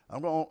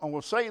I'm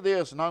going to say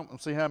this, and I'm going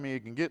to see how many you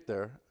can get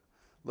there.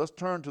 Let's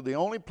turn to the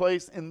only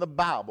place in the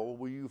Bible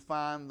where you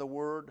find the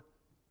word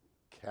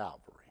Calvary.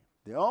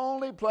 The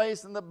only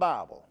place in the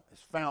Bible is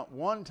found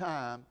one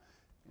time,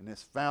 and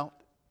it's found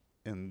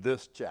in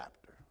this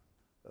chapter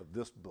of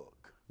this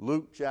book,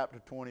 Luke chapter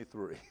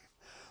 23.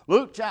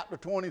 Luke chapter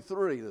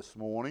 23 this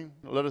morning.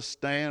 Let us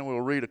stand.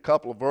 We'll read a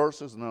couple of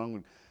verses, and I'm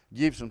going to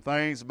give some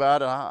things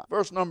about it.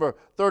 Verse number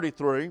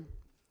 33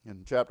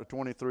 in chapter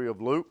 23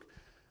 of Luke.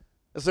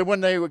 It said,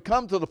 when they would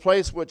come to the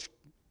place which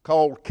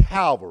called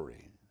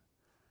Calvary,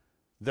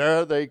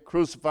 there they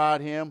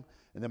crucified him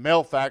and the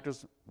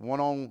malefactors,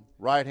 one on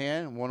right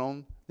hand and one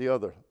on the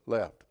other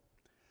left.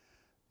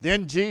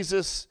 Then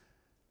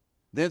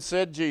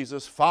said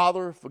Jesus,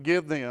 Father,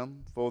 forgive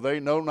them, for they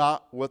know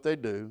not what they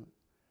do.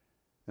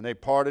 And they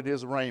parted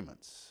his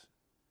raiments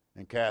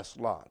and cast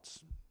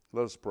lots.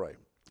 Let us pray.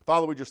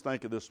 Father, we just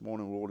thank you this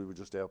morning, Lord. We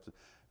just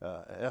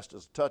ask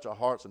us to touch our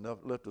hearts and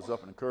lift us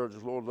up and encourage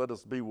us. Lord, let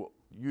us be what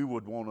you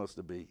would want us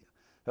to be.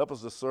 Help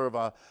us to serve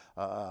our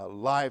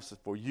lives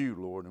for you,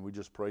 Lord, and we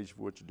just praise you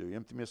for what you do.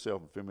 Empty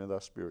myself and fill me with thy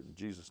spirit. In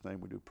Jesus'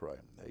 name we do pray.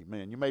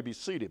 Amen. You may be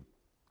seated.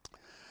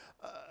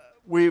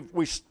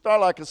 We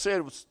start, like I said,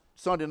 it was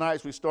Sunday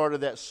nights we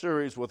started that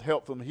series with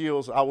help from the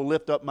hills. I will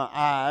lift up my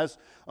eyes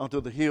unto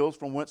the hills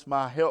from whence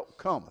my help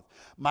cometh.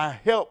 My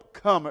help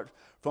cometh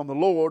from the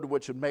Lord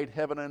which had made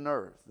heaven and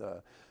earth.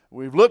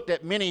 We've looked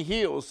at many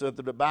hills of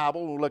the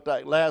Bible. We looked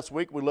at last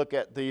week. We looked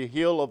at the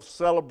hill of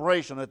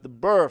celebration at the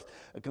birth,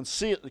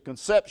 the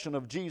conception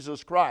of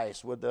Jesus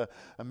Christ, with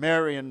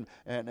Mary and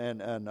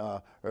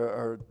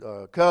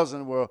her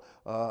cousin were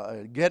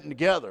getting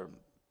together.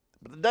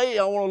 But today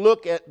I want to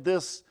look at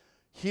this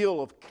hill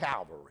of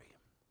Calvary.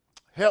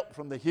 Help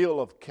from the hill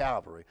of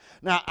Calvary.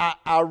 Now,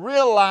 I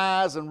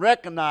realize and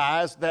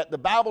recognize that the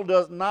Bible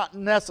does not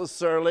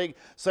necessarily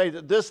say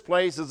that this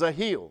place is a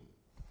hill.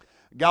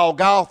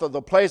 Golgotha,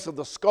 the place of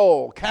the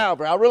skull,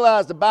 Calvary. I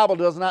realize the Bible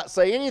does not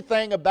say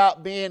anything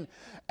about being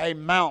a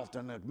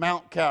mountain,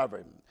 Mount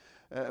Calvary.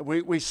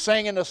 We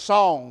sing in the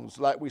songs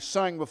like we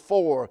sang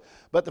before.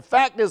 But the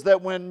fact is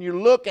that when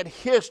you look at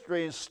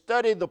history and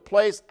study the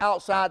place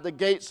outside the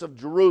gates of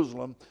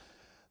Jerusalem,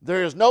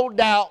 there is no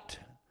doubt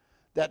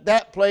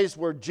that place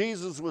where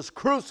Jesus was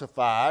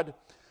crucified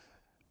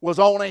was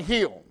on a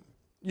hill.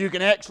 You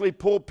can actually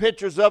pull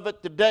pictures of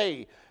it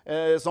today.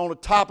 It's on the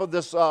top of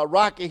this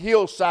rocky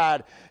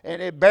hillside,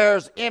 and it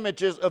bears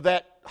images of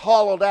that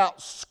hollowed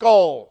out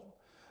skull.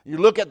 You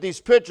look at these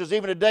pictures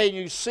even today, and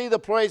you see the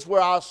place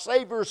where our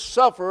Savior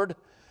suffered,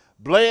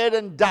 bled,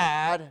 and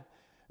died,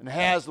 and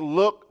has the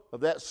look of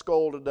that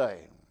skull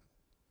today.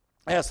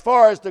 As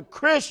far as the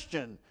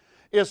Christian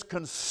is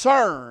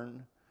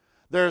concerned,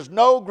 there's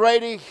no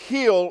greater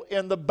hill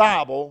in the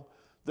Bible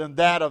than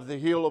that of the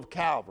hill of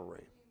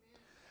Calvary.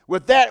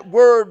 With that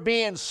word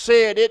being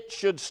said, it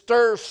should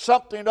stir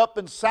something up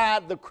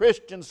inside the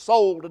Christian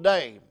soul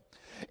today,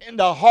 in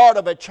the heart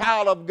of a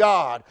child of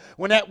God.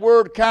 When that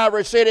word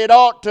Calvary said, it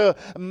ought to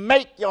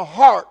make your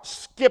heart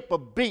skip a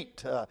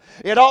beat.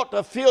 It ought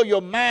to fill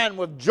your mind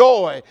with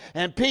joy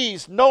and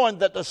peace, knowing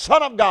that the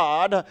Son of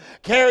God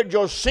carried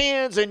your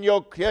sins and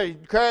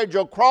carried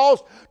your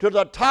cross to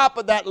the top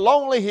of that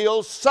lonely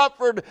hill,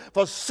 suffered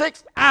for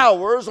 6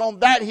 hours on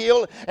that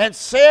hill, and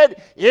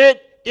said,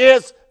 it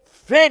is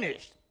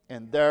finished.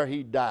 And there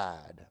he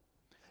died.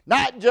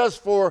 Not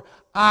just for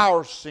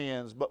our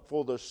sins, but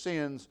for the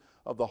sins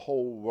of the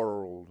whole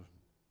world.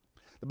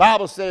 The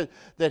Bible said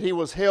that he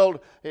was held,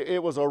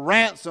 it was a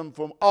ransom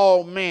from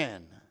all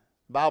men.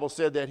 The Bible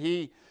said that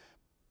he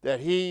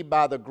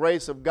by the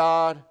grace of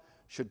God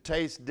should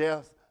taste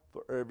death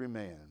for every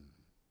man.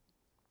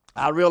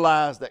 I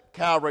realize that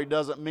Calvary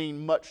doesn't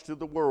mean much to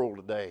the world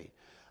today.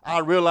 I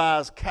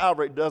realize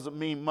Calvary doesn't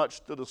mean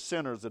much to the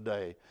sinners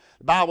today.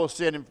 The Bible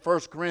said in 1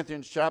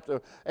 Corinthians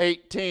chapter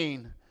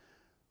 18,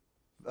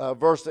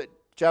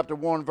 chapter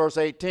 1, verse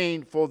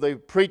 18, for the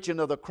preaching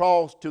of the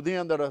cross to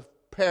them that have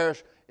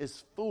perished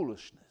is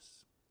foolishness.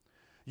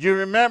 You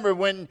remember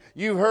when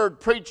you heard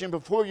preaching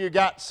before you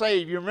got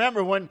saved. You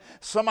remember when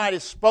somebody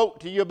spoke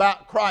to you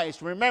about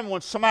Christ. Remember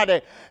when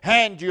somebody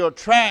handed you a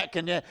tract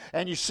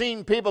and you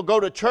seen people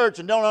go to church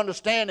and don't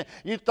understand it.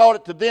 You thought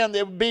it to them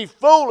it would be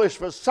foolish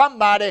for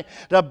somebody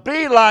to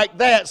be like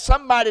that.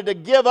 Somebody to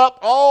give up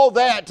all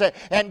that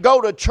and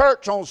go to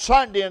church on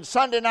Sunday and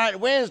Sunday night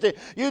and Wednesday.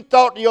 You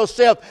thought to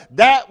yourself,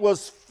 that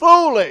was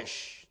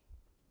foolish.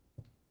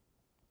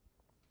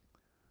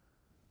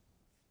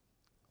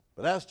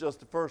 But that's just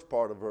the first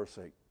part of verse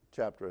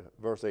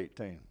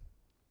 18.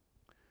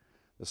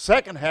 The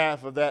second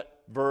half of that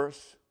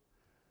verse,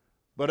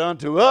 but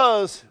unto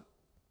us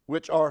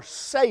which are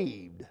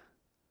saved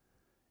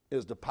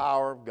is the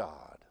power of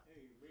God.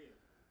 Amen.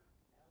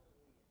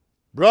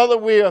 Brother,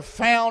 we have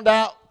found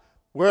out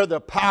where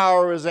the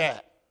power is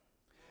at.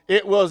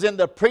 It was in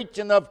the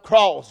preaching of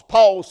cross.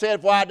 Paul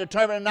said, for I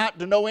determined not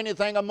to know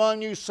anything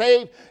among you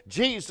save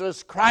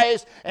Jesus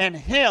Christ and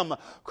Him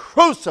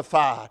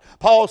crucified.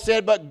 Paul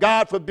said, but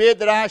God forbid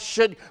that I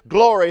should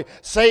glory,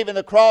 save in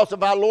the cross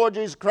of our Lord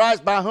Jesus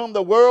Christ, by whom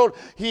the world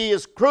He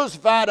is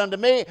crucified unto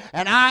me,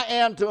 and I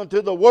am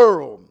unto the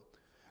world.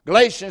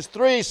 Galatians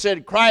 3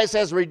 said, Christ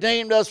has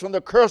redeemed us from the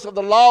curse of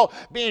the law,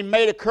 being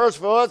made a curse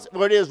for us,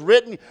 for it is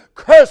written,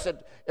 cursed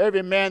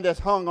every man that's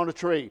hung on a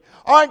tree.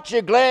 Aren't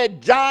you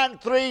glad John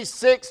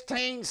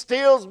 3:16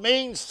 still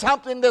means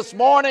something this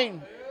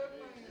morning?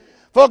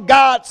 For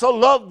God so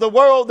loved the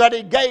world that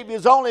He gave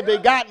His only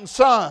begotten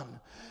Son,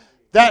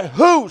 that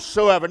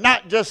whosoever,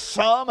 not just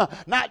some,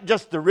 not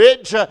just the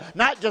rich,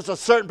 not just a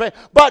certain place,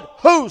 but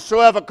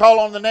whosoever call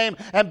on the name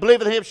and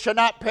believe in Him shall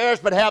not perish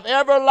but have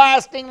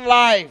everlasting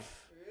life.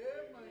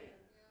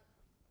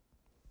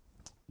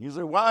 You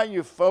say, why are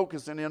you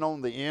focusing in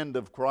on the end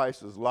of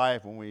Christ's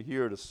life when we're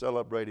here to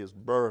celebrate His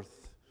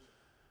birth?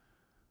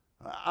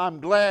 I'm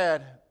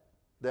glad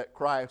that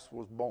Christ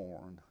was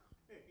born.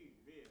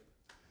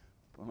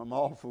 But I'm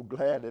awful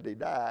glad that He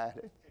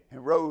died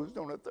and rose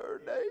on the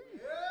third day.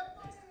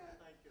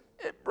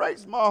 It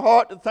breaks my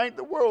heart to think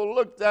the world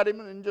looked at Him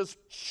and just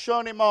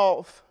shunned Him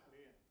off.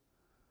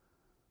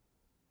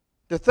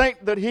 To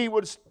think that He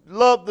would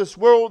love this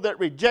world that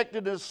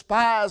rejected and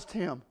despised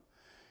Him.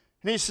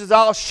 And He says,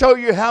 I'll show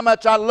you how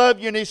much I love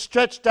you. And He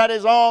stretched out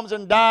His arms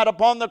and died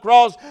upon the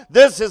cross.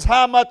 This is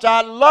how much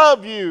I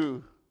love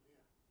you.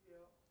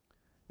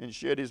 And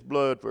shed His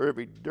blood for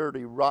every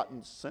dirty,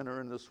 rotten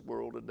sinner in this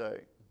world today.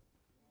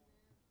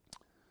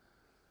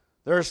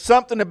 There's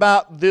something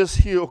about this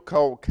hill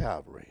called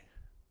Calvary.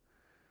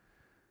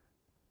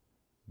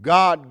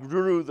 God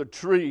grew the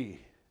tree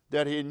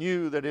that He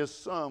knew that His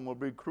Son would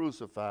be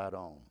crucified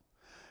on.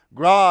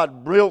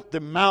 God built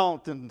the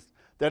mountain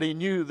that He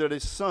knew that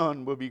His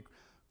Son would be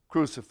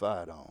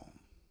crucified on.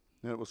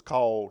 And it was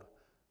called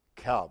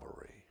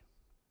Calvary.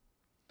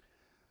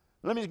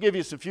 Let me give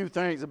you a few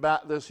things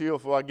about this hill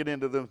before I get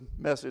into the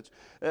message.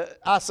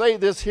 I say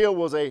this hill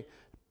was a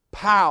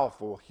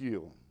powerful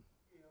hill.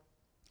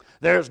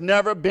 There's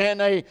never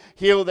been a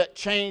hill that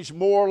changed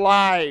more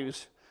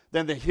lives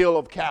than the hill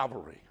of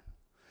Calvary.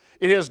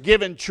 It has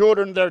given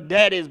children their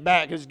daddies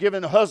back. It has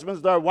given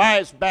husbands their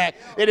wives back.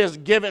 It has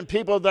given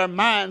people their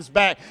minds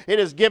back. It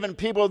has given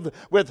people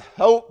with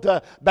hope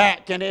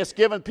back. And it's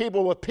given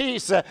people with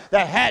peace that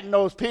had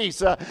no peace.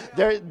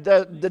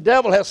 The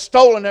devil has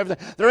stolen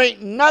everything. There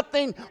ain't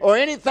nothing or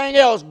anything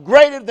else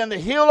greater than the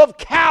hill of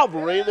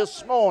Calvary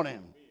this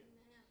morning.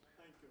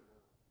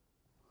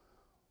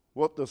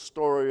 What the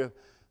story of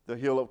the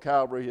hill of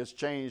Calvary has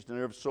changed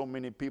in so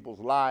many people's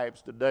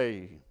lives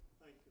today.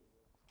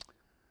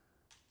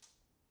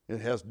 It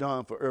has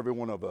done for every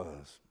one of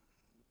us.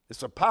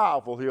 It's a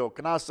powerful hill.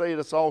 Can I say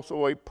it's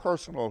also a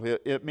personal hill?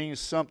 It means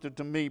something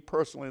to me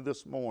personally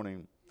this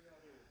morning.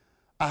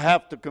 I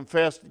have to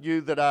confess to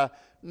you that I've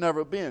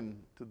never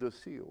been to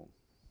this hill.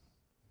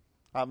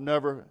 I've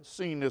never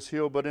seen this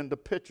hill but in the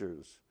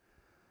pictures.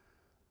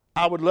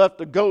 I would love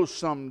to go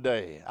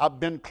someday. I've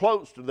been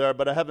close to there,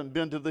 but I haven't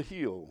been to the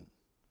hill.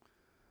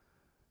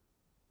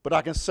 But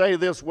I can say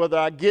this, whether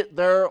I get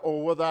there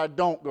or whether I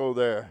don't go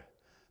there,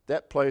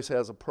 that place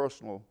has a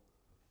personal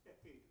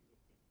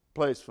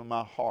place for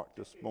my heart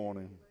this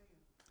morning.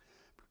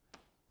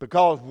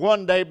 Because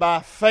one day by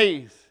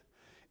faith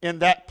in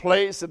that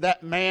place, and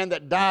that man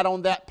that died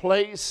on that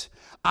place,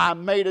 I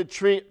made a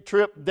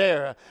trip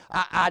there.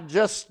 I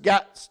just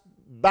got,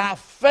 by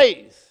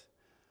faith,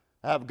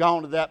 I've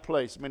gone to that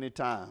place many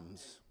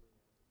times.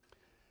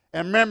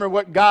 And remember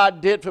what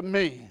God did for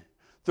me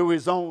through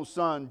His own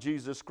Son,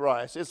 Jesus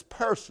Christ. It's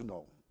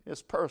personal.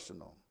 It's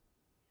personal.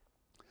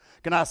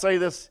 Can I say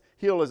this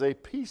hill is a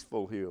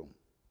peaceful hill?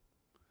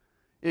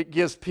 It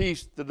gives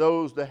peace to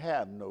those that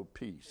have no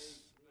peace.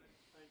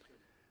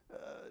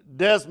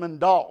 Desmond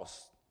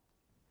Doss,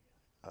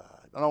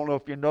 I don't know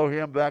if you know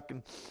him, back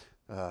in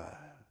a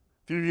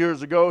few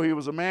years ago, he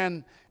was a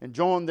man and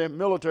joined the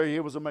military. He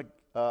was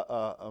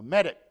a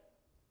medic.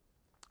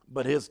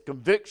 But his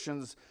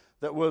convictions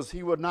that was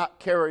he would not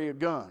carry a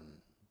gun.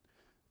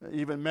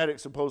 Even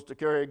medics supposed to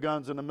carry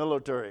guns in the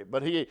military.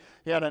 But he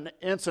had an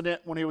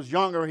incident when he was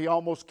younger. He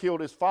almost killed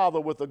his father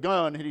with a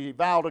gun. He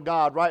vowed to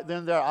God right then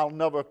and there, I'll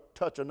never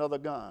touch another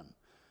gun.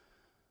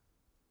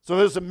 So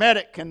there's a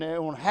medic on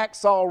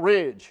Hacksaw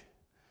Ridge.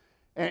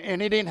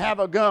 And he didn't have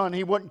a gun.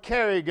 He wouldn't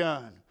carry a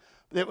gun.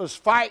 There was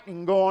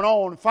fighting going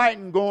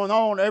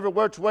on every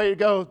which way he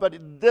goes.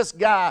 But this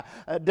guy,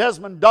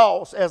 Desmond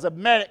Doss, as a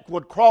medic,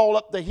 would crawl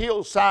up the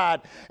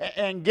hillside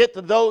and get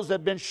to those that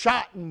had been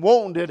shot and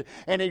wounded.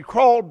 And he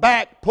crawled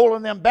back,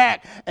 pulling them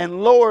back,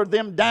 and lowered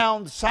them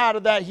down the side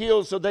of that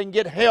hill so they can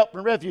get help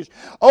and refuge.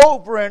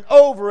 Over and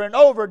over and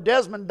over,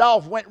 Desmond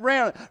Doss went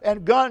around,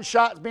 and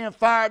gunshots being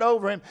fired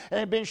over him, and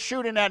he'd been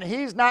shooting at him.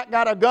 He's not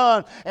got a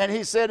gun. And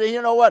he said,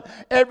 you know what?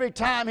 Every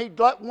time he'd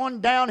let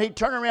one down, he'd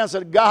turn around and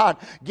said, God,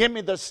 give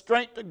me the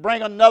strength to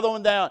bring another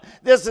one down.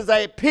 This is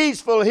a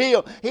peaceful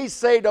hill. He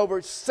saved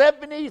over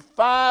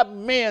 75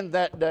 men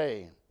that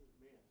day.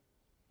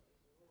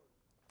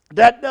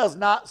 That does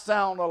not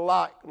sound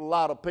like a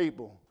lot of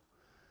people.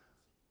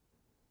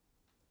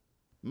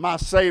 My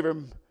Savior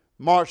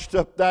marched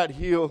up that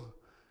hill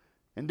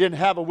and didn't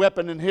have a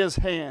weapon in his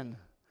hand.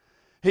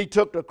 He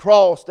took the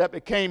cross that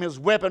became his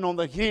weapon on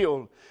the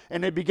hill,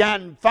 and he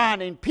began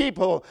finding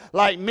people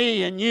like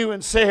me and you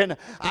and saying,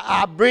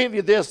 I bring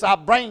you this, I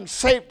bring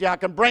safety, I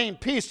can bring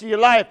peace to your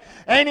life.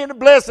 Ain't it a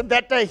blessing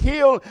that the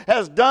hill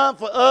has done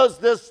for us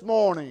this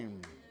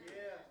morning?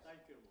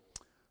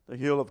 The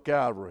hill of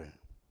Calvary.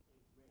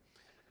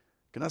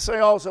 Can I say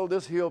also,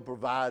 this hill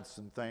provides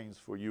some things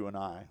for you and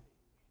I.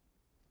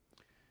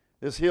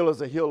 This hill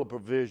is a hill of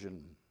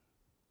provision.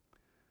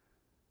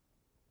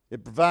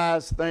 It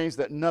provides things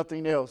that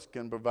nothing else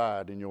can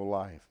provide in your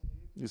life.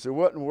 You say,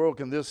 what in the world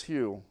can this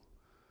hill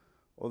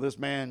or this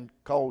man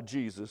called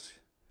Jesus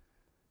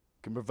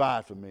can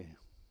provide for me?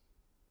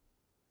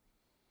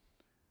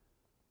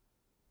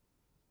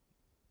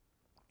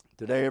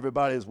 Today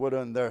everybody is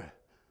waiting there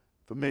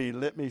for me.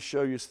 Let me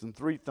show you some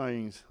 3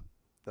 things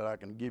that I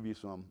can give you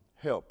some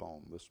help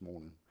on this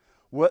morning.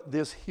 What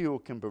this hill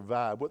can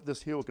provide, what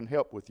this hill can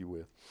help with you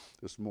with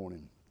this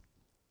morning.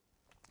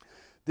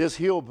 This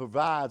hill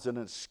provides an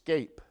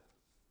escape.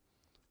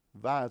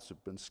 Provides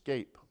an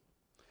escape.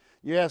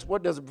 You ask,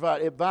 what does it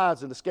provide? It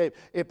provides an escape.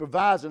 It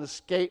provides an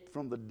escape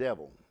from the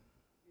devil.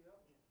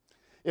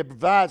 It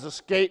provides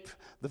escape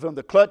from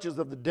the clutches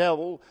of the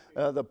devil,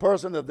 the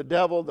person of the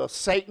devil, the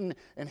Satan.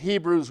 In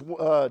Hebrews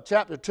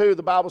chapter 2,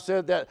 the Bible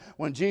said that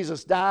when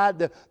Jesus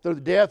died through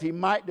death, he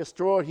might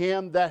destroy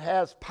him that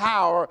has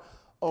power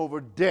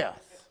over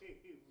death.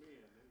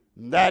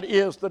 That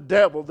is the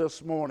devil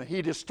this morning.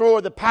 He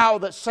destroyed the power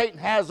that Satan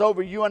has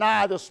over you and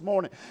I this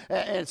morning.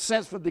 And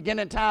since the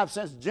beginning of time,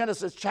 since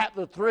Genesis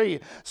chapter 3,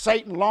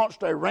 Satan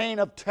launched a reign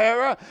of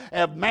terror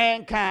of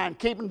mankind,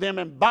 keeping them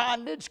in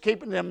bondage,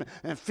 keeping them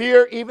in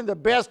fear. Even the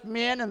best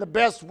men and the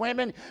best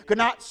women could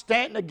not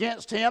stand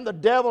against him. The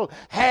devil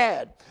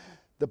had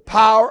the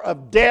power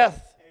of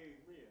death.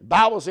 The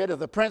Bible said of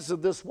the prince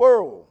of this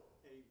world.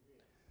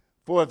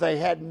 For if they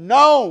had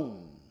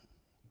known,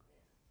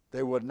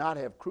 they would not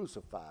have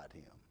crucified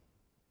him.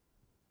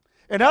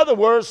 In other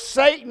words,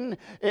 Satan,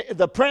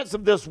 the prince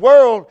of this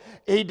world,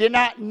 he did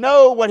not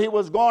know what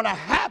was going to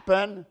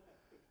happen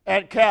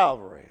at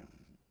Calvary.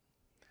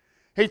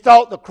 He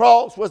thought the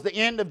cross was the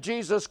end of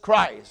Jesus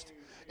Christ.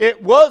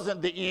 It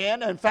wasn't the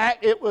end. In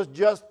fact, it was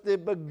just the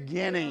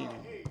beginning.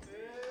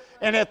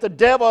 And if the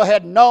devil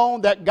had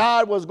known that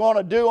God was going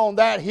to do on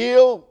that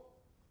hill,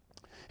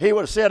 he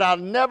would have said, I'll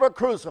never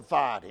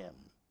crucified him.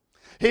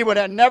 He would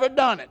have never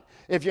done it.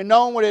 If you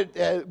know what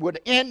it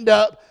would end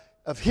up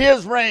of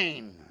his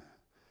reign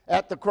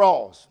at the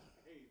cross.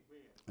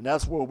 And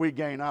that's where we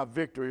gain our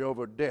victory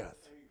over death,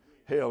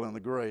 hell, and the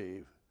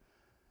grave.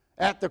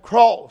 At the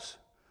cross,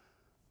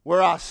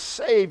 where our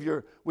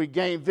Savior, we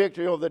gain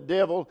victory over the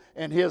devil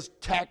and his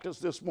tactics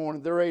this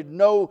morning. There ain't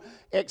no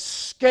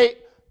escape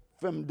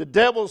from the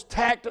devil's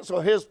tactics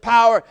or his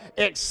power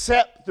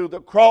except through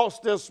the cross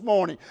this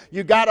morning.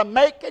 You got to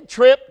make a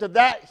trip to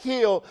that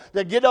hill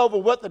to get over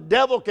what the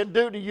devil can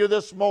do to you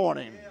this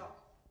morning.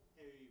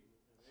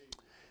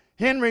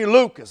 Henry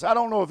Lucas, I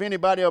don't know if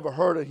anybody ever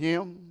heard of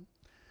him.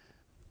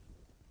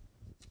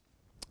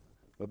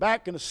 But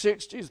back in the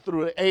 60s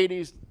through the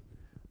 80s,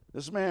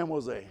 this man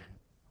was a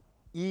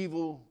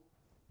evil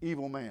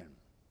man.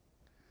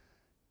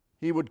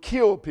 He would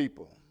kill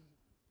people,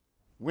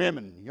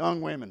 women,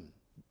 young women,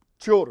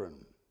 children.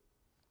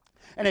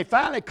 And they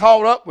finally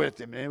caught up with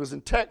him. And it was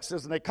in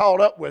Texas, and they caught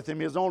up with him.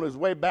 He was on his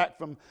way back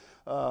from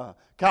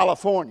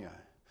California.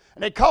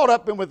 And they caught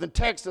up with him in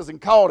Texas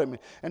and caught him.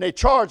 And they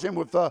charged him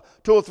with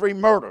 2 or 3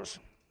 murders.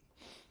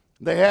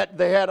 They had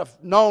a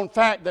known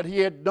fact that he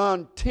had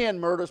done 10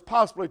 murders,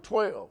 possibly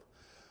 12.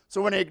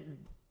 So when they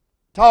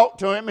talked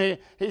to him,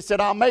 he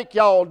said, I'll make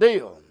y'all a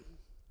deal.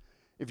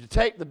 If you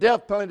take the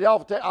death penalty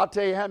off, I'll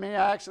tell you how many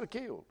I actually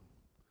killed.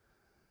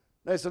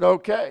 They said,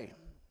 okay.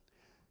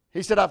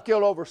 He said, I've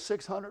killed over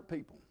 600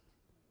 people.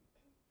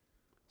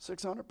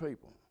 600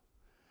 people.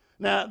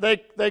 Now,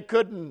 they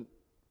couldn't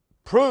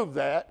prove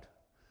that,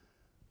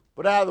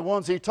 but out of the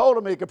ones he told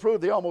them he could prove,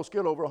 they almost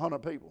killed over 100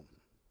 people.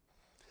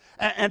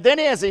 And then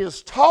as he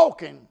was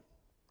talking,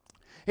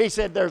 he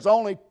said, there's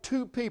only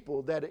 2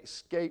 people that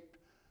escaped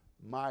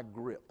my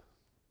grip.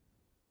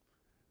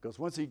 Because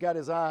once he got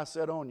his eye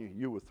set on you,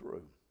 you were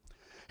through.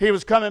 He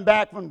was coming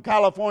back from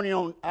California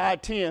on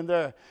I-10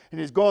 there, and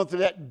he's going through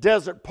that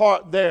desert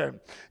part there.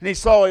 And he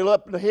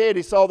up ahead,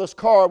 he saw this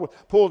car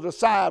pulled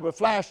aside with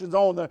flashes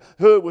on, the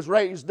hood was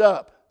raised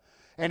up.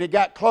 And he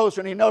got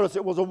closer, and he noticed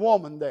it was a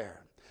woman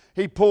there.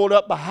 He pulled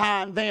up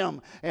behind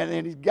them, and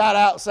then he got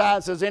outside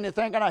and says,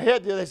 anything can I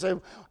help you? They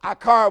said, our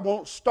car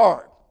won't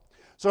start.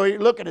 So he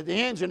looked at the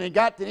engine, and he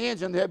got the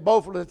engine. They had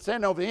both of them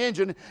standing over the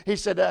engine. He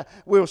said,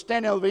 we were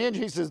standing over the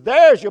engine. He says,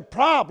 there's your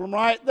problem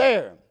right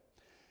there.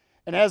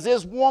 And as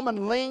this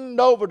woman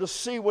leaned over to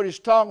see what he's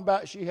talking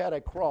about, she had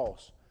a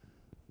cross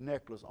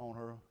necklace on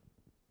her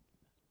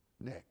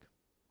neck.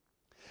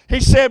 He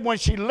said when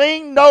she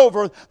leaned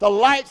over, the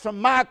lights from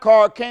my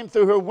car came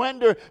through her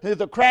window, through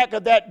the crack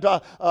of that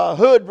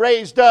hood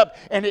raised up,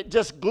 and it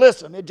just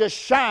glistened. It just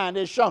shined.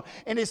 It shone.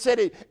 And he said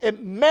it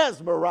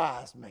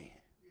mesmerized me.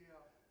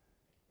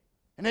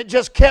 And it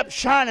just kept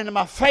shining in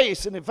my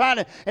face. And he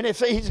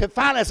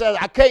finally said,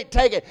 I can't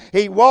take it.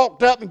 He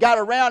walked up and got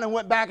around and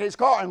went back in his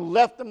car and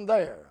left them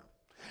there.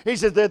 He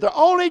says, they're the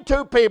only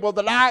two people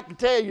that I can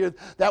tell you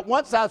that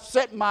once I've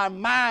set my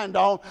mind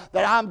on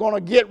that I'm going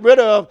to get rid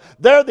of,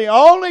 they're the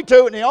only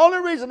two. And the only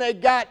reason they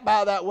got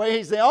by that way,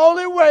 he's the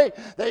only way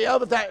they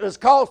ever that was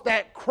because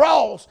that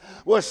cross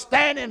was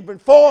standing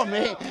before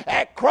me.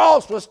 That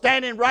cross was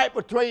standing right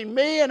between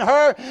me and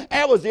her.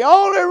 That was the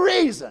only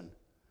reason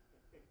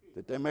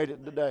that they made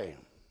it today.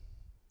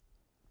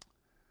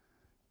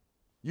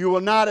 You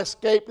will not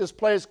escape this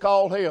place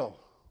called hell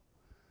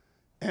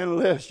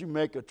unless you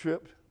make a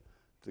trip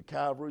to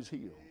Calvary's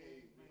Hill.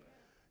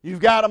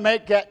 You've got to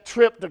make that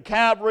trip to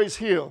Calvary's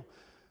Hill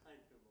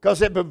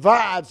because it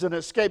provides an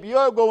escape. You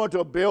ever go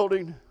into a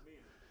building?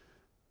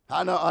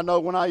 I know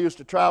when I used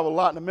to travel a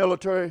lot in the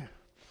military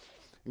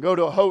and go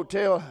to a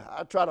hotel,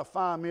 I try to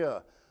find me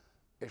a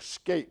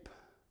escape,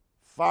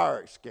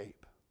 fire escape.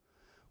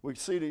 We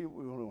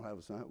don't have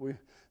a sign.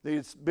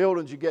 These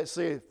buildings you get to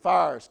see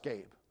fire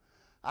escape.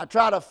 I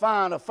try to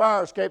find a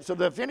fire escape so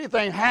that if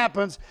anything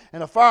happens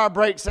and a fire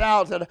breaks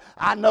out, that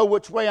I know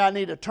which way I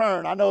need to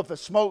turn. I know if the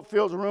smoke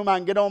fills the room, I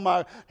can get on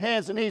my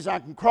hands and knees, I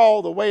can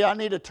crawl the way I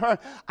need to turn.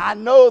 I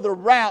know the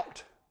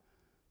route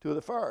to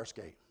the fire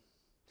escape.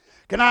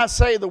 Can I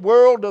say the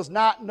world does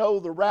not know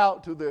the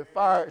route to the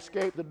fire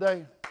escape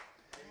today?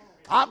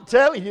 I'm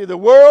telling you, the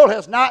world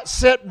has not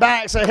sit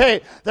back and said,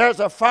 hey, there's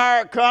a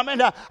fire coming.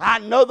 I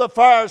know the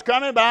fire is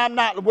coming, but I'm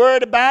not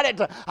worried about it.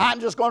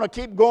 I'm just going to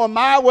keep going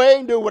my way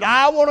and do what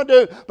I want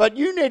to do. But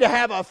you need to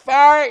have a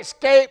fire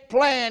escape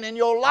plan in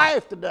your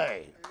life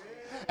today.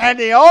 And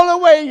the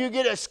only way you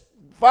get a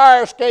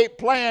fire escape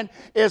plan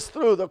is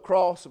through the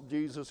cross of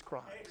Jesus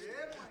Christ.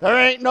 There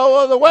ain't no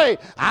other way.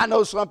 I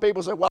know some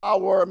people say, well,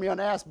 I'll wear me an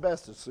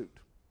asbestos suit.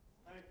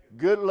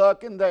 Good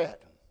luck in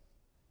that.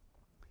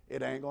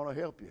 It ain't going to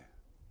help you.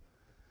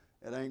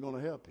 It ain't going to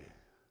help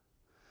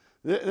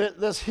you.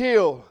 This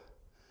hill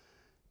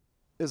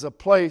is a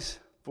place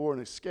for an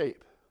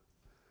escape.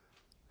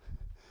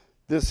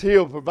 This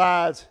hill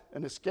provides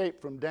an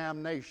escape from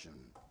damnation.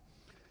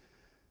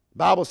 The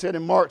Bible said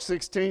in Mark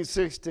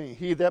 16:16,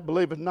 he that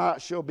believeth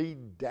not shall be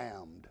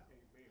damned.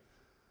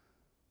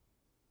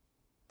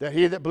 That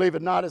he that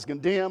believeth not is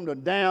condemned or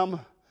damned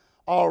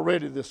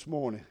already this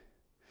morning.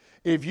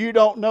 If you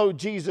don't know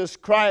Jesus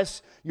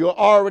Christ, you're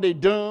already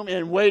doomed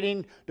and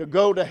waiting to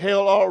go to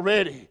hell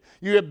already.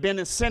 You have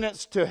been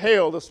sentenced to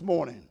hell this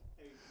morning.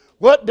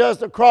 What does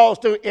the cross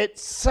do? It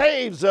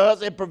saves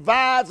us. It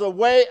provides a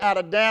way out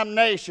of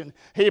damnation.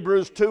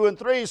 Hebrews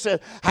 2:3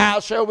 says, how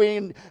shall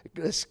we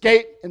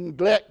escape and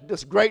neglect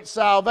this great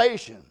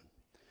salvation?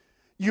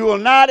 You will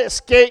not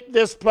escape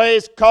this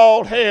place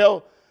called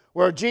hell,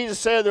 where Jesus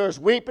said there is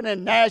weeping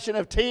and gnashing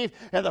of teeth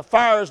and the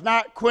fire is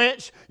not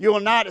quenched. You will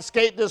not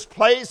escape this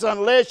place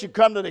unless you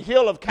come to the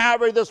hill of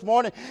Calvary this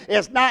morning.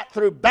 It's not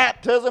through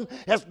baptism.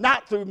 It's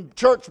not through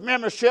church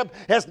membership.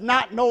 It's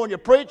not knowing your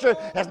preacher.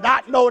 It's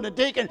not knowing the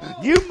deacon.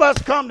 You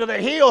must come to the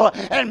hill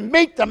and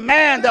meet the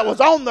man that was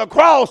on the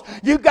cross.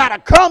 You got to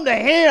come to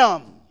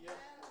him.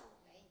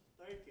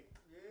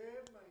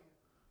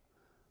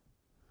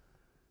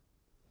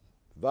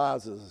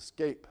 Provides us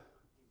escape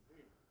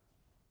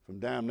from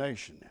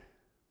damnation.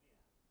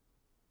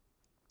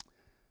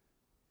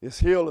 This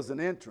hill is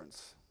an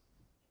entrance.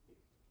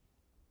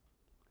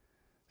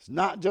 It's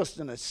not just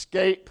an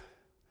escape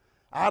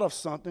out of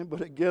something,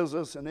 but it gives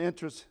us an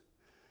entrance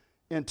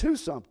into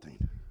something.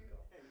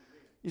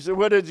 You say,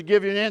 what did you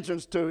give you an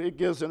entrance to? It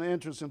gives an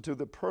entrance into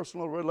the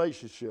personal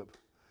relationship.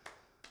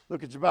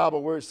 Look at your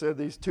Bible where it said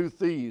these two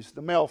thieves,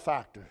 the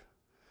malefactor.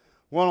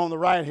 One on the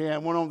right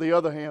hand, one on the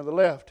other hand, the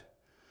left.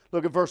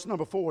 Look at verse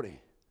number 40.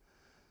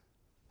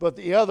 But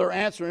the other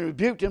answering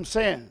rebuked him,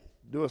 saying,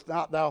 doest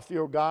not thou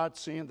fear God,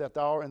 seeing that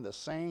thou art in the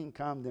same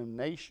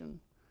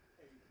condemnation?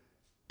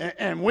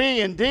 And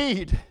we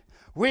indeed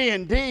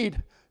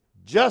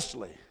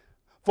justly,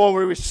 for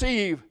we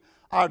receive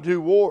our due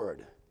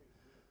reward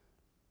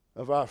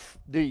of our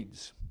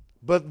deeds.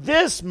 But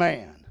this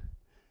man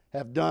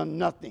have done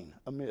nothing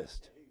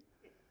amiss.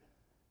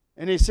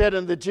 And he said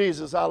unto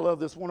Jesus, I love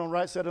this one on the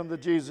right, said unto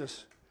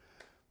Jesus,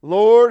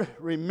 Lord,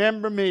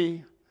 remember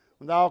me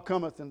when thou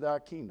comest in thy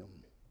kingdom.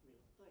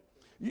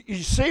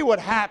 You see what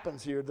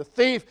happens here. The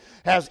thief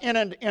has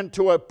entered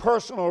into a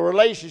personal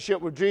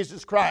relationship with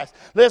Jesus Christ.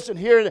 Listen,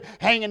 here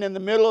hanging in the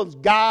middle is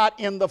God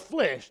in the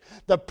flesh,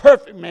 the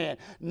perfect man.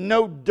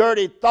 No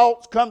dirty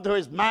thoughts come to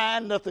his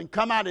mind, nothing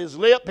come out of his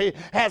lip. He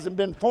hasn't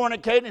been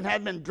fornicating,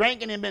 hasn't been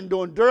drinking, he ain't been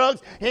doing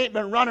drugs, he ain't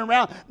been running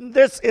around.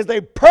 This is a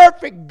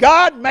perfect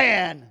God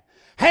man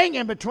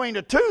hanging between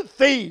the two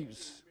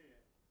thieves.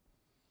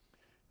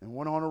 And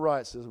one on the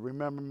right says,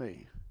 remember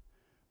me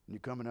when you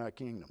come into our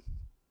kingdom.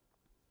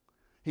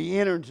 He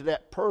entered into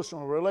that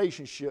personal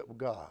relationship with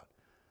God.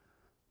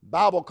 The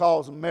Bible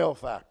calls them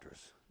malefactors.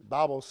 The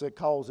Bible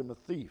calls him a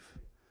thief.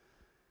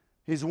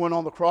 He's the one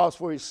on the cross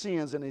for his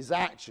sins and his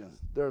actions.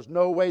 There's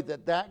no way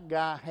that that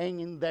guy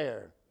hanging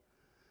there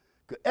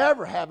could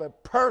ever have a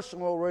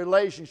personal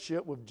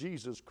relationship with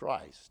Jesus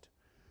Christ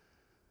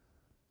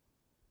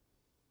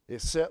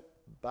except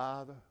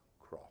by the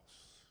cross.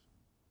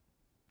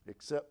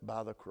 Except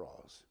by the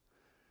cross.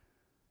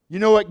 You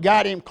know what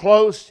got him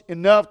close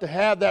enough to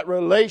have that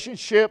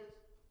relationship?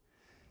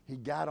 He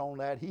got on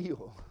that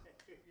hill.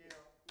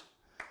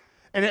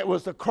 And it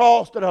was the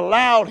cross that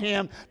allowed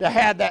him to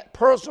have that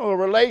personal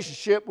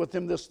relationship with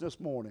him this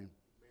morning.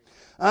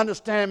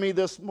 Understand me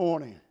this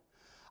morning.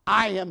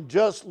 I am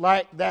just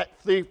like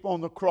that thief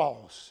on the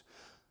cross.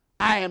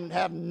 I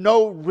have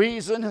no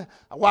reason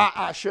why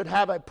I should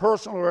have a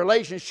personal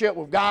relationship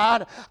with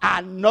God.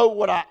 I know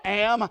what I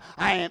am.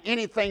 I am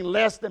anything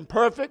less than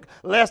perfect,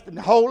 less than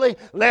holy,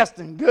 less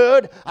than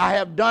good. I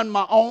have done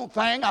my own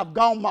thing. I've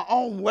gone my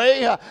own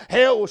way.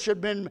 Hell should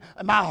have been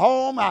my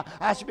home.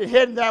 I should be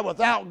heading there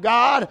without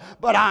God.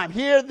 But I'm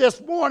here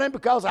this morning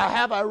because I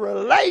have a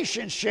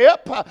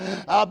relationship,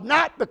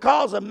 not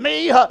because of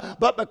me,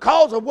 but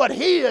because of what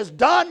He has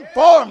done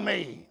for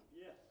me.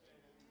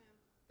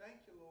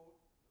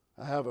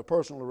 I have a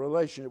personal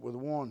relationship with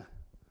one.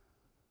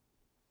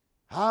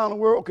 How in the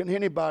world can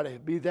anybody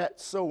be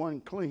that so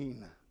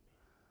unclean?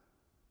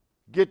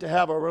 Get to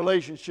have a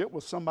relationship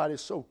with somebody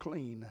so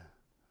clean?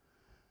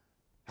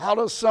 How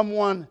does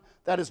someone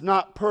that is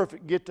not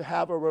perfect get to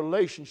have a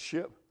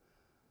relationship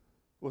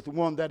with the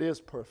one that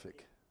is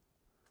perfect?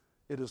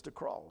 It is the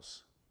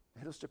cross.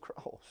 It is the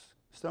cross.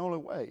 It's the only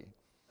way.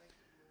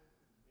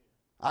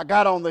 I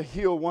got on the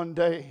hill one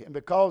day, and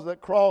because of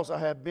that cross, I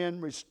have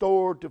been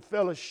restored to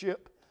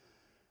fellowship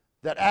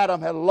that Adam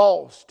had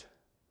lost,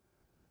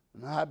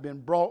 and I have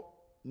been brought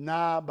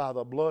nigh by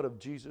the blood of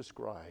Jesus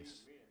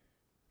Christ.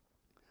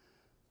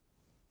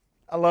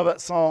 I love that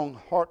song,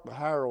 Hark the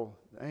Herald,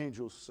 the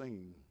Angels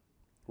Sing.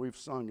 We've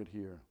sung it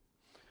here.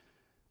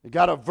 It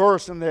got a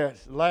verse in there.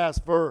 The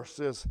last verse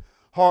says,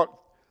 Hark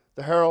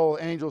the Herald,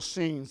 Angels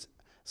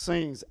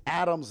sings,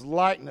 Adam's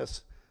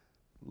likeness,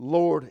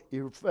 Lord,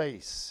 your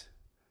face.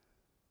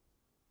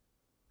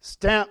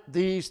 Stamp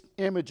these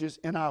images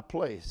in our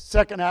place.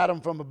 Second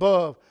Adam from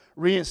above,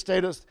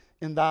 reinstate us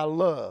in thy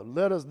love.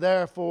 Let us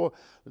therefore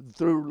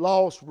through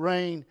loss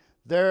reign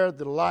there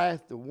the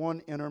life, the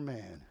one inner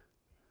man.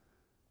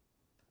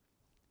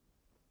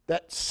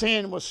 That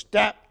sin was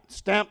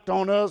stamped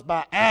on us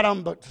by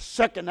Adam, but the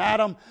second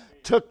Adam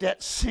took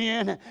that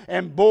sin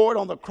and bore it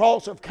on the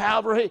cross of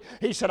Calvary.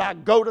 He said, I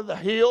go to the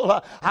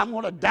hill. I'm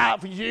going to die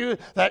for you,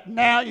 that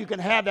now you can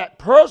have that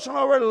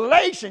personal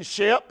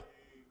relationship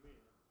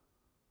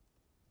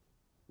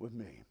with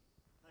me.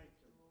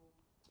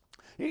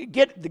 You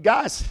get the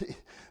guys,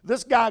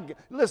 this guy,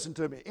 listen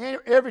to me.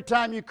 Every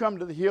time you come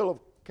to the hill of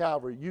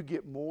Calvary, you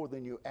get more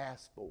than you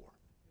ask for.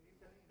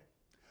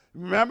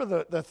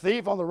 Remember the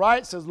thief on the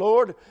right says,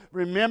 Lord,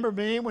 remember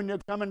me when you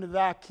come into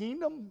thy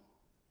kingdom.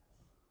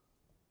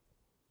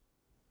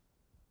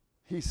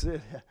 He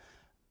said,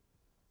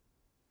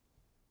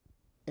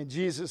 and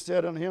Jesus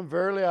said unto him,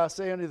 verily I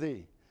say unto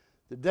thee,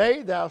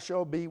 today thou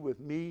shalt be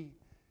with me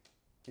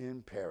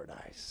in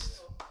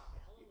paradise.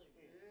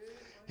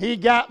 He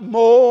got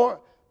more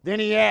than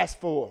he asked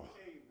for.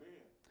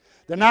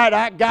 The night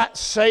I got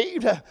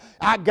saved,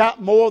 I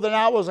got more than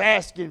I was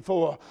asking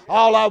for.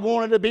 All I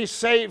wanted to be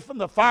saved from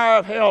the fire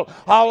of hell.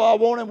 All I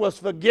wanted was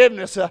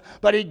forgiveness.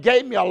 But He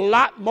gave me a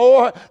lot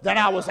more than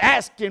I was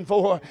asking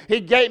for. He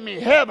gave me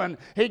heaven.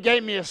 He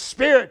gave me a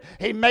spirit.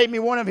 He made me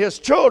one of His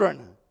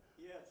children.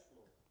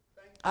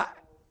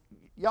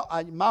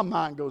 My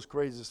mind goes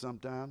crazy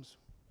sometimes.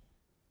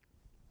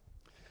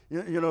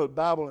 You know, the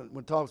Bible,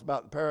 when it talks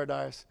about the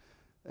paradise,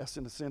 that's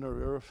in the center of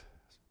the earth.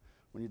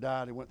 When He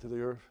died, He went to the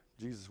earth.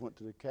 Jesus went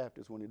to the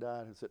captives when He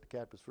died and set the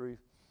captives free.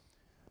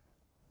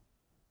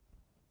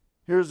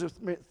 Here's a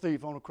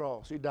thief on the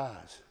cross. He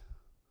dies.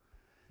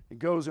 He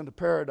goes into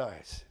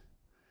paradise.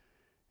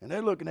 And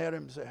they're looking at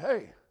him and say,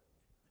 hey,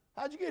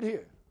 how'd you get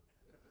here?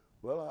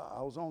 Well,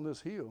 I was on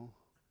this hill.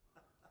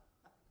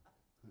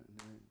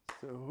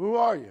 So, who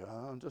are you?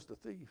 I'm just a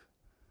thief.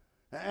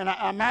 And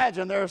I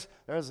imagine there's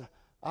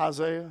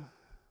Isaiah,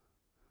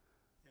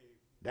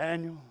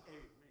 Daniel.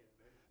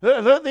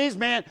 Look at these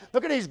men.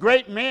 Look at these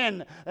great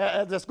men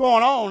that's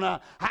going on.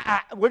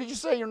 What did you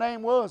say your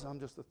name was? I'm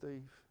just a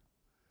thief.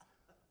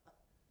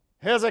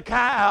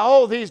 Hezekiah,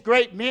 all these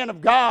great men of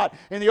God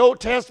in the Old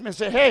Testament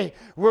said, hey,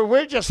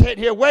 we're just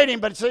sitting here waiting.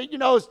 But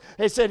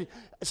they said,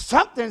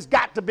 something's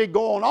got to be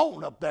going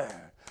on up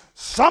there.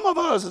 Some of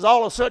us is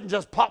all of a sudden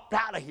just popped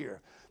out of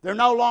here. They're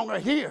no longer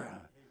here.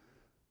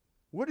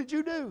 What did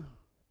you do?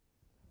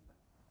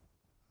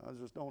 I was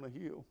just on a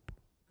hill.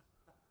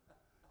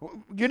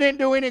 You didn't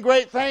do any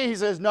great thing. He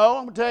says, no,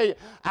 I'm going to tell you,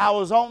 I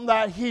was on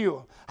that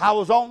hill. I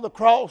was on the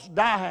cross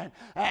dying.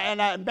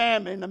 And I,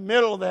 bam, in the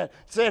middle of that,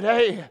 said,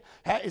 hey,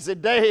 it's the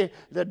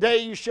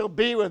day you shall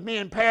be with me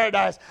in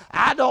paradise.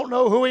 I don't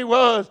know who he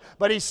was,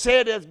 but he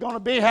said it's going to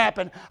be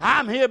happen.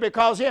 I'm here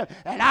because of him.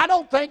 And I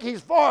don't think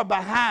he's far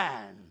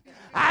behind.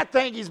 I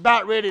think he's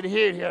about ready to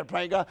hear it here,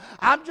 pray God.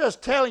 I'm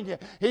just telling you.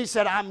 He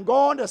said, I'm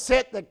going to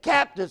set the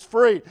captives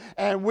free.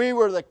 And we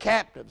were the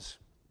captives.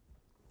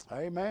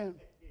 Amen.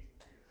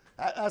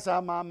 That's how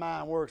my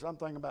mind works. I'm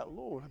thinking about,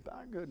 Lord,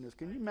 my goodness,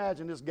 can you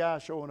imagine this guy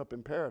showing up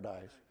in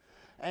paradise?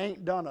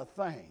 Ain't done a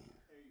thing.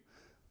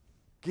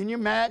 Can you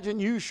imagine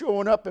you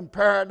showing up in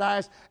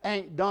paradise,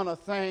 ain't done a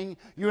thing?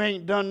 You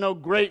ain't done no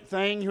great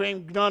thing. You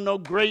ain't done no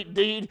great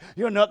deed.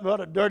 You're nothing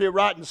but a dirty,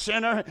 rotten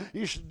sinner.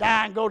 You should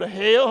die and go to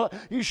hell.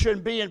 You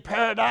shouldn't be in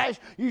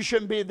paradise. You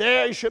shouldn't be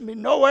there. You shouldn't be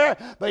nowhere.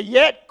 But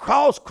yet,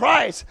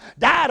 Christ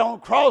died on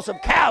the cross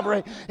of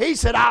Calvary. He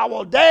said, I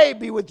will day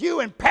be with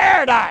you in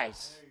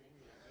paradise.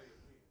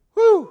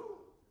 Whew.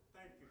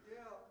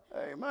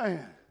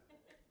 Amen.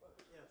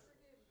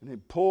 And he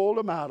pulled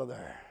them out of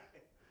there.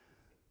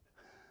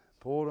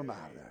 Pulled them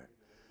out of there.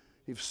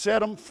 He set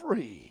them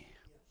free.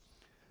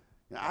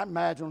 Now, I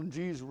imagine when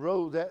Jesus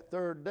rose that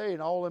third day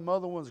and all them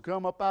other ones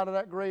come up out of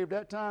that grave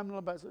that time, and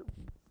everybody said,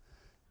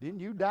 didn't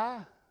you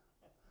die?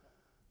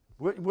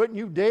 Wasn't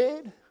you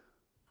dead?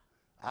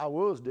 I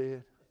was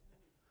dead.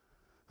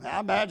 Now, I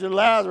imagine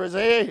Lazarus,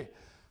 hey,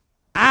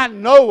 I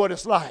know what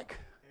it's like.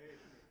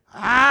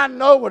 I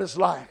know what it's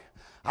like.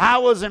 I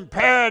was in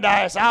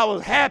paradise. I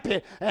was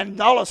happy.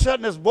 And all of a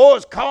sudden this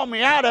voice called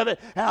me out of it.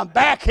 And I'm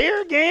back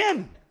here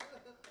again.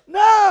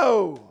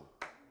 No.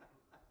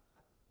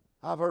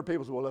 I've heard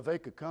people say, well, if they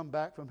could come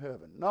back from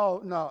heaven.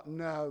 No.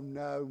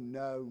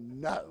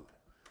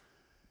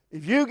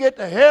 If you get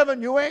to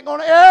heaven, you ain't going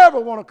to ever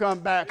want to come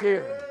back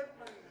here.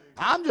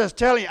 I'm just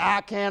telling you,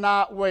 I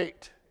cannot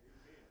wait.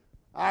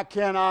 I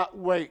cannot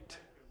wait.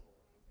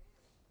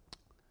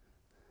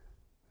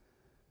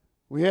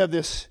 We have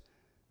this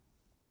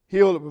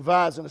hill that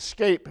provides an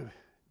escape,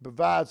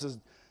 provides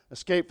an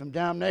escape from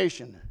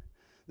damnation.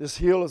 This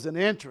hill is an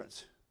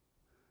entrance.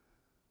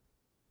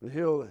 The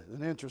hill is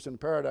an entrance in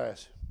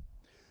paradise.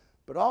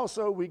 But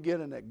also we get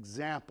an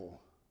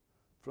example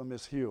from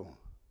this hill.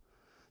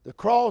 The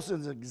cross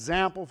is an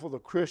example for the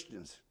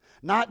Christians,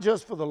 not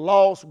just for the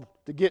lost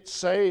to get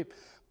saved,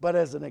 but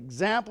as an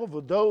example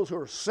for those who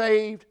are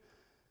saved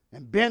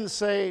and been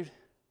saved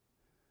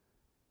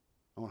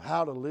on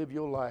how to live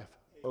your life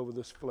over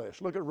this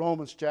flesh. Look at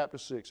Romans chapter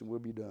 6 and we'll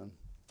be done.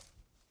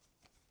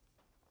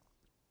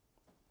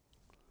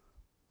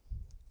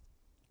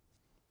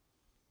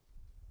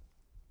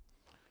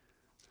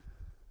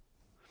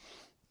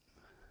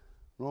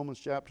 Romans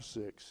chapter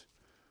 6.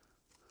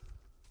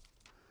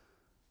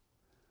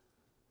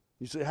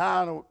 You say,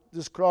 how do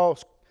this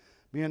cross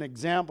be an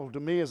example to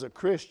me as a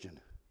Christian?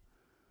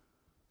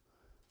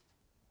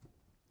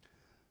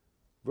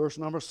 Verse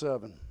number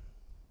 7.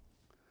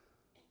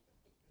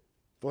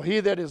 For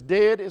he that is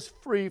dead is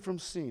free from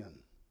sin.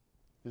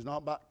 He's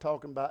not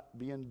talking about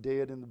being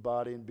dead in the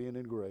body and being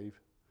in the grave.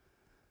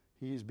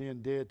 He's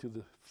being dead to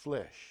the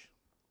flesh.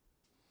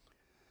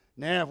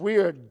 Now, if we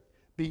are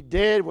be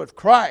dead with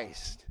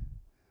Christ,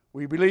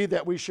 we believe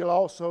that we shall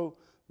also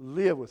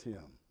live with him.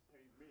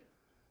 Amen.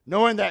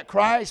 Knowing that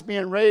Christ,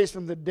 being raised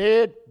from the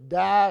dead,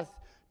 dieth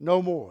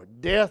no more.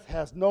 Death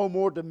has no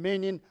more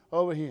dominion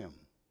over him.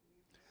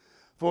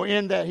 For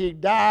in that he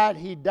died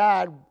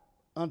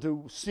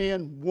unto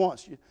sin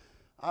once.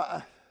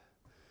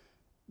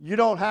 You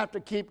don't have to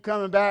keep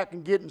coming back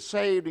and getting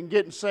saved and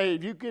getting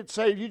saved. You get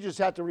saved, you just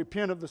have to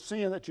repent of the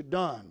sin that you've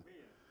done. Amen.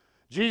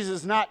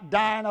 Jesus is not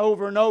dying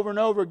over and over and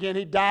over again.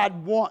 He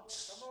died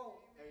once.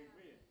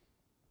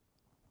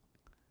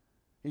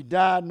 He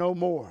died no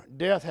more.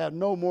 Death had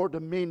no more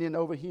dominion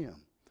over him.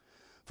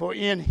 For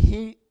in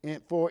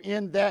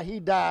that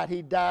he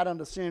died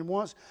unto sin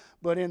once,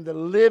 but in the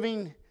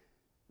living,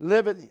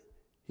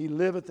 he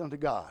liveth unto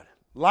God.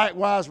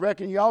 Likewise,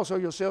 reckon ye also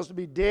yourselves to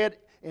be dead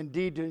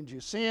indeed to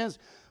your sins,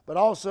 but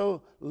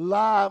also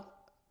live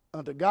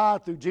unto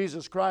God through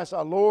Jesus Christ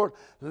our Lord.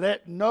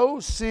 Let no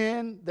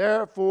sin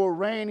therefore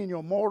reign in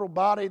your mortal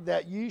body,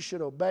 that ye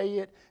should obey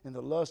it in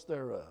the lust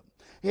thereof.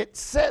 It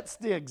sets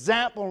the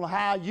example of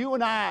how you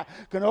and I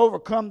can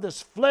overcome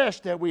this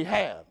flesh that we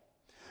have.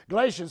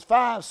 Galatians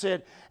 5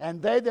 said,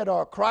 and they that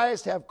are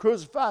Christ have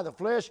crucified the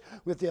flesh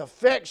with the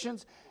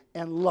affections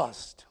and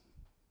lust.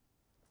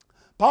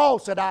 Paul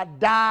said, I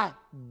die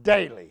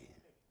daily.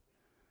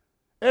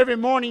 Every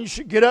morning you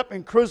should get up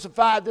and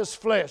crucify this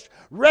flesh.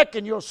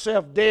 Reckon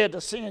yourself dead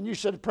to sin. You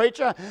said,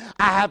 preacher,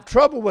 I have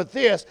trouble with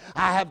this.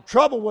 I have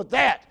trouble with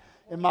that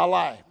in my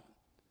life.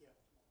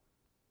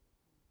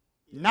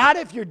 Not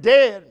if you're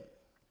dead.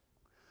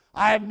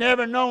 I have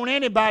never known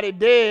anybody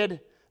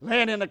dead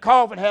laying in a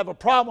coffin have a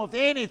problem with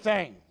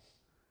anything.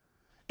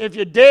 If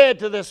you're dead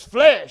to this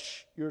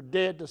flesh, you're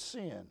dead to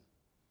sin.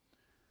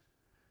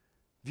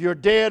 If you're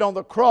dead on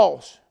the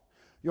cross,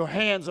 your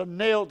hands are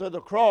nailed to the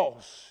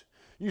cross.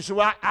 You say,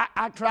 well,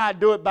 I try to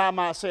do it by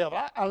myself.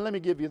 Let me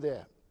give you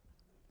that.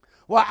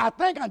 Well, I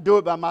think I do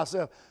it by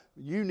myself.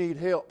 You need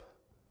help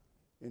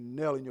in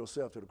nailing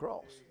yourself to the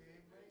cross.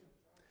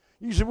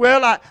 You say,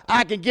 well,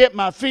 I can get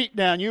my feet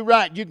down. You're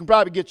right. You can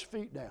probably get your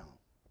feet down.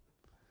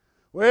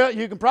 Well,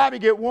 you can probably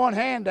get one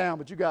hand down,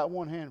 but you got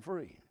one hand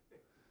free.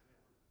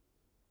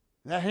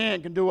 That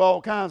hand can do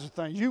all kinds of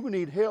things. You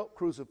need help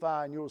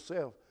crucifying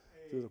yourself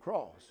through the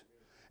cross.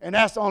 And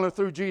that's only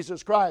through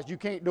Jesus Christ. You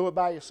can't do it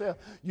by yourself.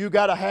 You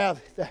got to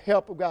have the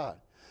help of God.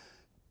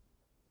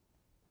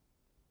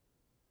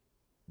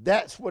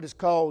 That's what is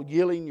called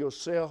yielding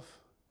yourself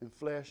and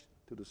flesh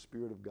to the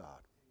Spirit of God.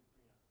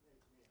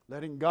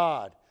 Letting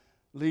God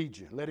lead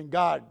you. Letting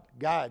God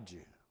guide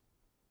you.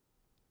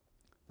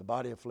 The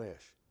body of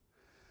flesh.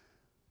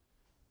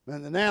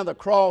 And now the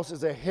cross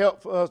is a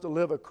help for us to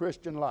live a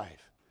Christian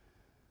life.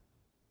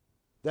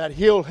 That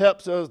hill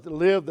helps us to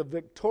live the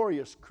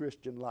victorious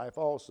Christian life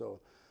also.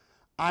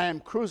 I am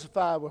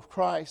crucified with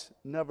Christ,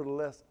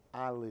 nevertheless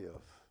I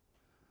live.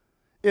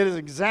 It is an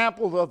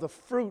example of the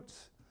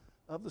fruits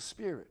of the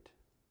Spirit.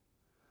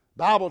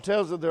 The Bible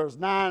tells us there's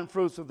 9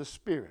 fruits of the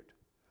Spirit.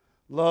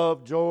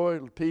 Love, joy,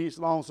 peace,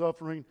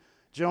 long-suffering,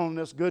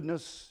 gentleness,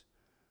 goodness,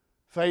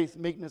 faith,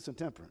 meekness, and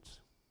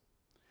temperance.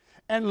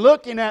 And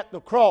looking at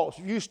the cross,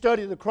 if you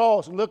study the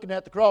cross and looking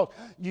at the cross,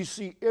 you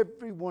see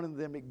every one of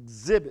them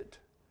exhibit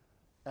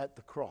at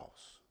the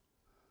cross.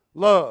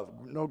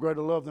 Love, no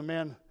greater love than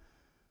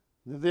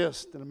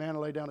a man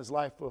lay down his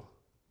life for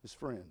his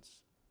friends.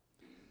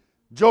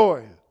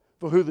 Joy,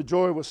 for who the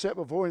joy was set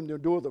before him to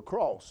endure the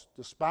cross,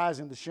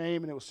 despising the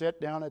shame, and it was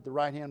set down at the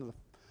right hand of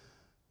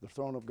the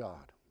throne of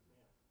God.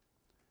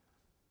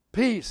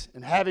 Peace,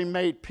 and having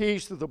made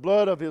peace through the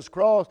blood of his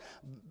cross,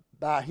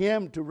 by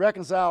him to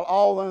reconcile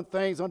all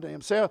things unto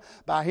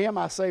himself. By him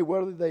I say,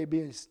 whether they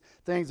be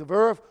things of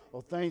earth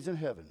or things in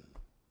heaven.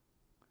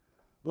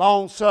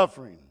 Long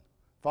suffering.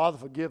 Father,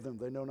 forgive them.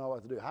 They know not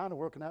what to do. How in the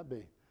world can that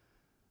be?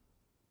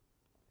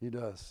 He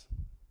does.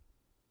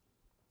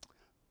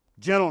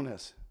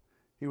 Gentleness.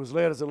 He was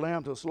led as a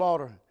lamb to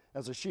slaughter,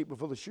 as a sheep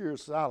before the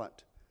shearers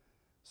silent.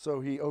 So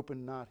he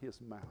opened not his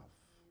mouth.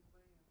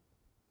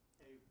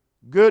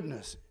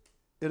 Goodness.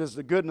 It is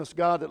the goodness of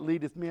God that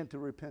leadeth men to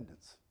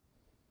repentance.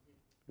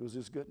 It was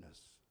his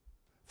goodness.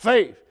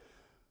 Faith.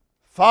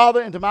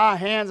 Father, into my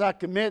hands I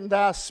commit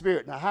thy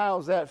spirit. Now how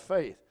is that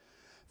faith?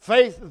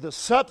 Faith is the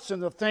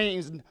substance of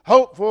things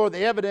hoped for, the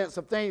evidence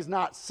of things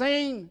not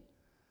seen.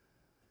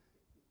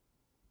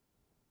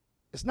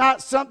 It's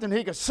not something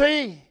he could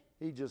see.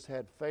 He just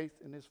had faith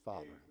in his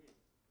Father.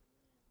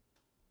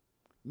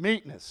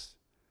 Meekness.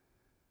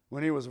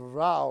 When he was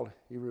reviled,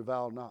 he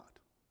reviled not.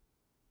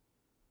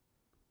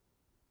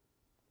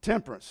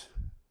 Temperance.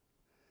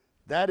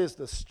 That is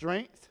the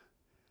strength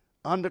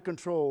under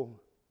control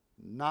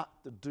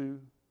not to do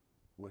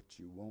what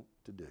you want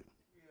to do.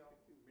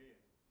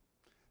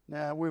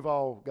 Now, we've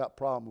all got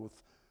problems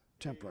with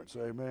temperance,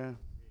 amen?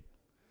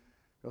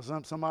 Because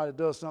somebody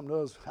does something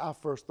to us, our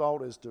first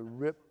thought is to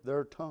rip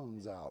their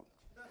tongues out.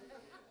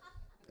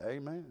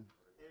 Amen.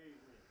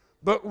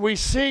 But we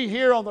see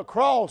here on the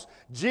cross,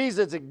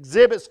 Jesus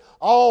exhibits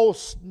all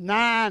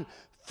 9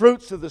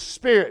 fruits of the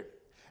Spirit.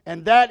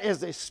 And that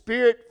is a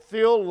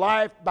Spirit-filled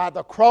life by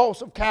the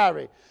cross of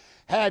Calvary.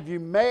 Have you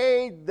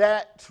made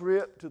that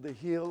trip to the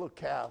hill of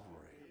Calvary?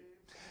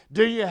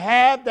 Do you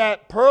have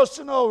that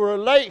personal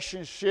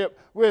relationship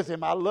with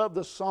him? I love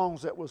the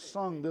songs that were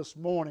sung this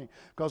morning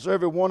because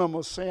every one of them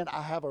was saying,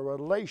 I have a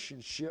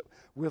relationship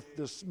with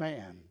this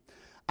man.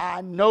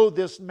 I know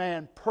this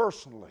man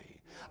personally.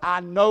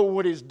 I know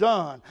what he's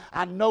done.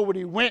 I know what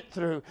he went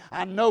through.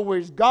 I know where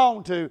he's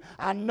gone to.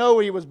 I know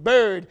he was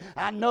buried.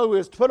 I know he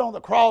was put on the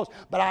cross.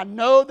 But I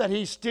know that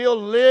he still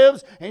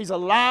lives and he's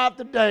alive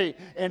today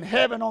in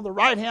heaven on the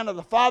right hand of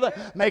the Father,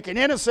 making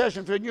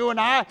intercession for you and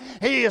I.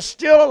 He is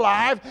still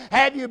alive.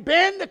 Have you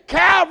been to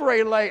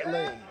Calvary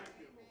lately?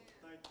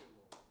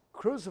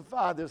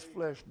 Crucify this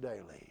flesh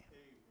daily.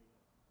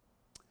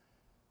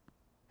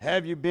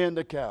 Have you been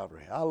to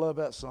Calvary? I love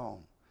that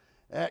song.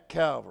 At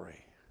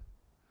Calvary.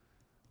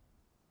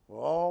 Well,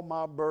 all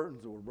my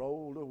burdens were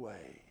rolled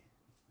away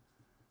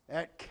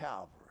at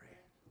Calvary.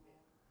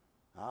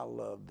 I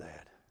love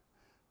that.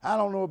 I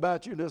don't know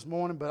about you this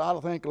morning, but I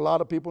think a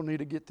lot of people need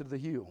to get to the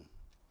hill.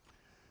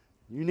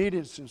 You need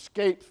to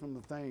escape from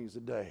the things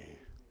today.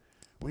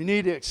 We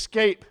need to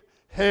escape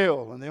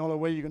hell, and the only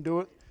way you can do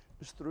it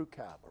is through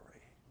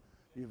Calvary.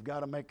 You've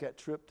got to make that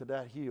trip to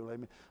that hill.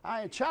 Amen.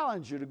 I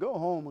challenge you to go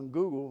home and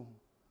Google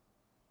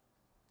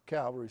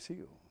Calvary's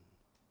Hill,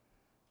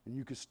 and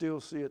you can still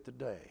see it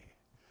today.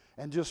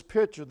 And just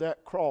picture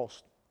that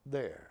cross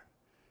there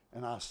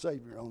and our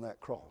Savior on that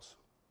cross.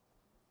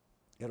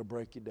 It'll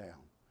break you down.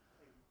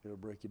 It'll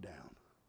break you down.